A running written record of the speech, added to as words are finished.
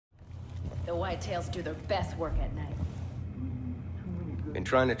The whitetails do their best work at night. Been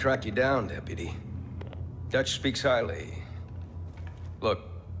trying to track you down, Deputy. Dutch speaks highly. Look,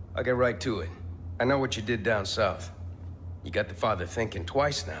 I'll get right to it. I know what you did down south. You got the father thinking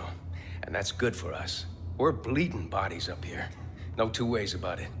twice now, and that's good for us. We're bleeding bodies up here. No two ways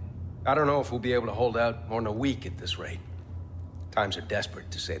about it. I don't know if we'll be able to hold out more than a week at this rate. Times are desperate,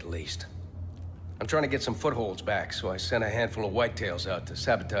 to say the least. I'm trying to get some footholds back, so I sent a handful of whitetails out to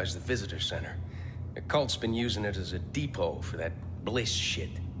sabotage the visitor center. The cult's been using it as a depot for that bliss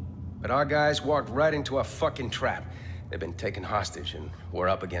shit. But our guys walked right into a fucking trap. They've been taken hostage, and we're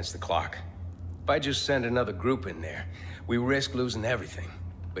up against the clock. If I just send another group in there, we risk losing everything.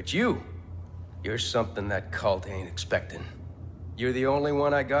 But you're something that cult ain't expecting. You're the only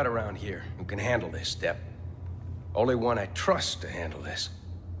one I got around here who can handle this, Step. Only one I trust to handle this.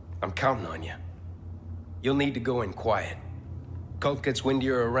 I'm counting on you. You'll need to go in quiet. Cult gets wind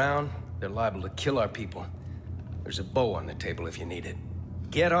you're around, they're liable to kill our people. There's a bow on the table if you need it.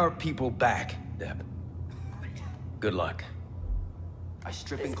 Get our people back, Deb. Good luck. I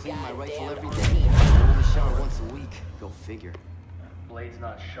strip and clean my rifle every day. I only shower once a week. Go figure. Blade's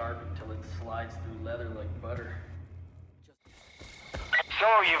not sharp until it slides through leather like butter. So,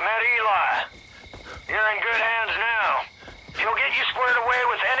 you've met Eli. You're in good hands now. He'll get you squared away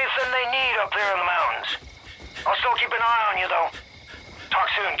with anything they need up there in the mountains. I'll still keep an eye on you, though. Talk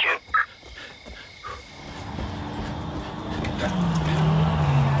soon, kid.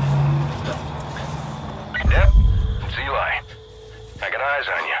 Yep, it's Eli. I got eyes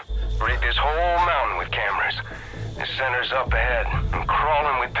on you. Rig this whole mountain with cameras. The center's up ahead. I'm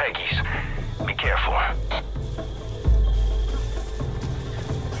crawling with Peggy's. Be careful.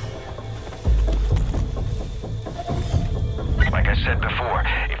 Like I said before,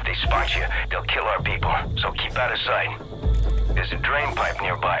 if they spot you, they'll kill our people, so keep out of sight. There's a drain pipe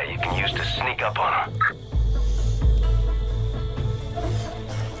nearby you can use to sneak up on them.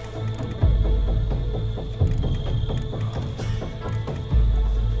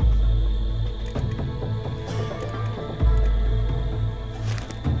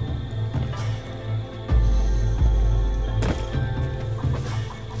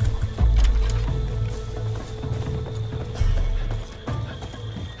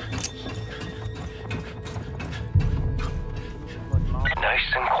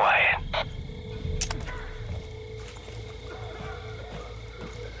 Nice and quiet.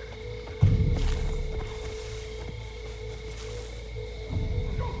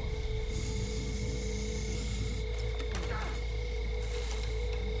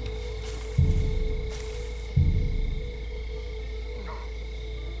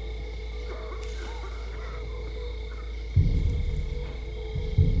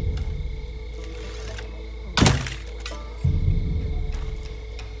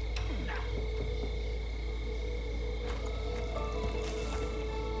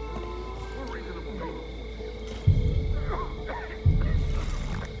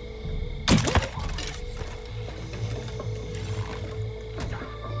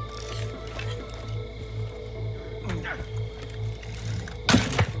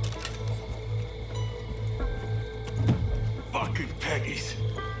 Fucking Peggy's.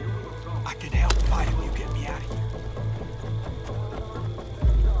 I can help fight if you get me out of here.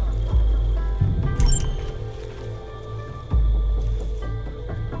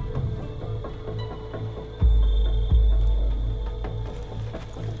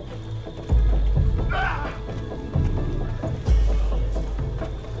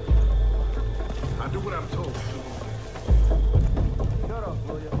 I do what I'm told. Shut up,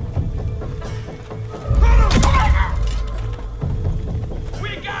 will you?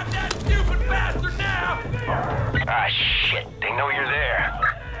 Ah, shit. They know you're there.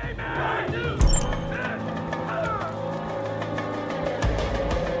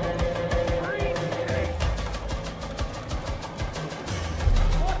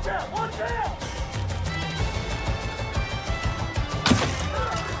 Watch out! Watch out!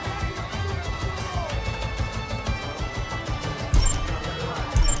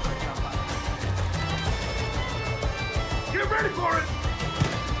 Get ready for it!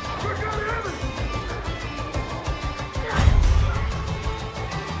 We're gonna have it!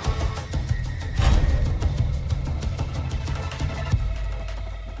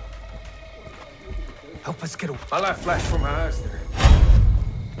 Help us get away. I left flash from my eyes there.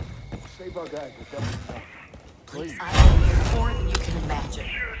 Save our guys. Please, I owe you more than you can imagine.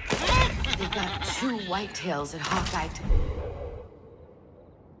 They've got 2 whitetails at Hawkeye.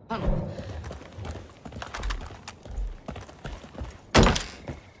 Tunnel.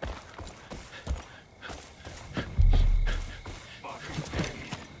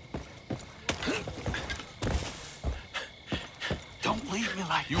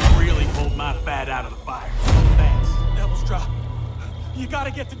 You really pulled my fat out of the fire. Thanks. Devil's Drop. You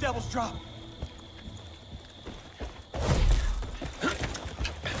gotta get to Devil's Drop.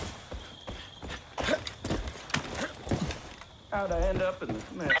 How'd I end up in this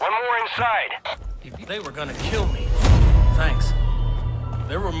mess? One more inside. They were gonna kill me. Thanks.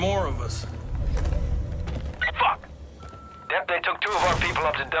 There were more of us. Fuck. Dep, they took 2 of our people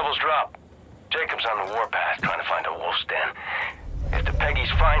up to Devil's Drop. Jacob's on the warpath trying to find a wolf's den. If the Peggies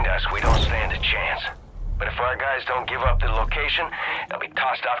find us, we don't stand a chance. But if our guys don't give up the location, they'll be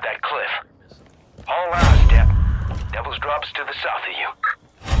tossed off that cliff. All around us, Dep. Devil's Drop's to the south of you.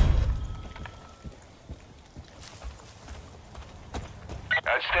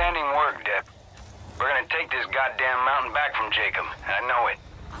 Outstanding work, Dep. We're gonna take this goddamn mountain back from Jacob, and I know it.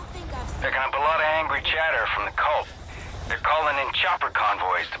 Picking up a lot of angry chatter from the cult. They're calling in chopper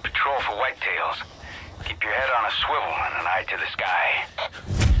convoys to patrol for whitetails. Keep your head on a swivel and an eye to the sky.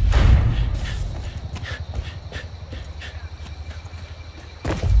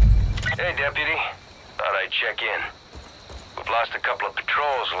 Hey, Deputy. Thought I'd check in. We've lost a couple of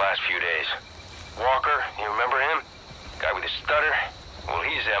patrols the last few days. Walker, you remember him? Guy with the stutter? Well,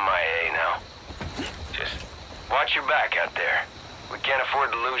 he's MIA now. Just watch your back out there. We can't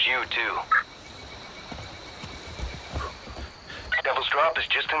afford to lose you, too. Devil's Drop is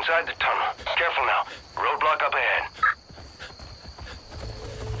just inside the tunnel. Careful now. Roadblock up ahead.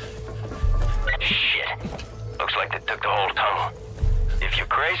 Shit. Looks like they took the whole tunnel. If you're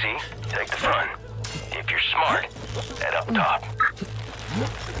crazy, take the front. If you're smart, head up top.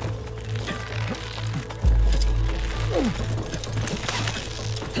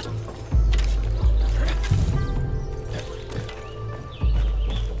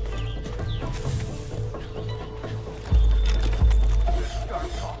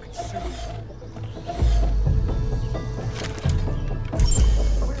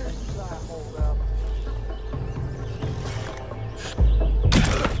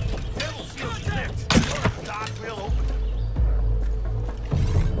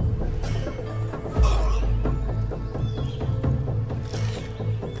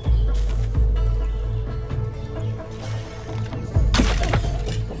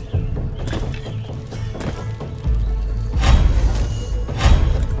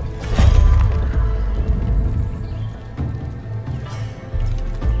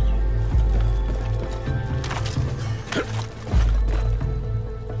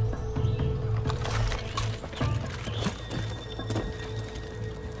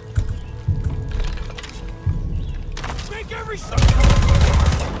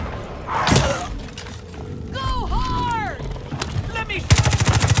 Go hard! Let me...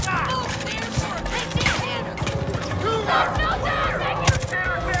 No stairs for a big standard! No stairs!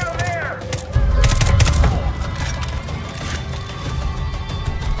 Down there!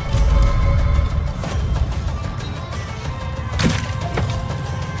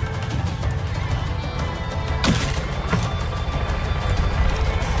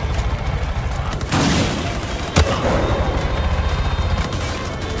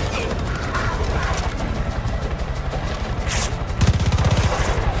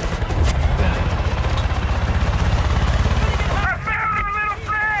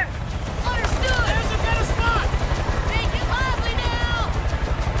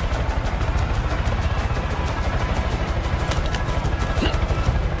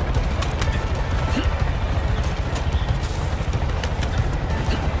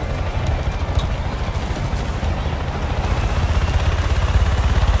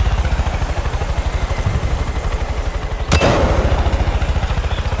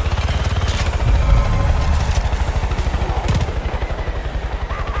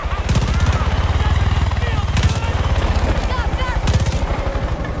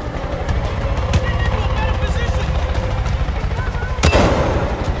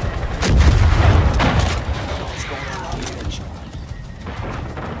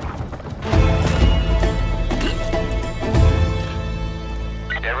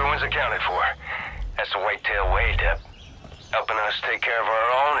 Accounted for. That's the whitetail way, Dep. Helping us take care of our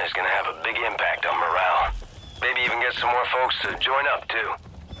own is gonna have a big impact on morale. Maybe even get some more folks to join up, too.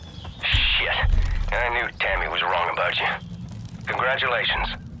 Shit. I knew Tammy was wrong about you. Congratulations.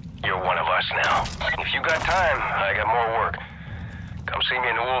 You're one of us now. If you got time, I got more work. Come see me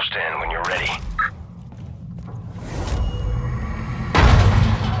in the wolf's den when you're ready.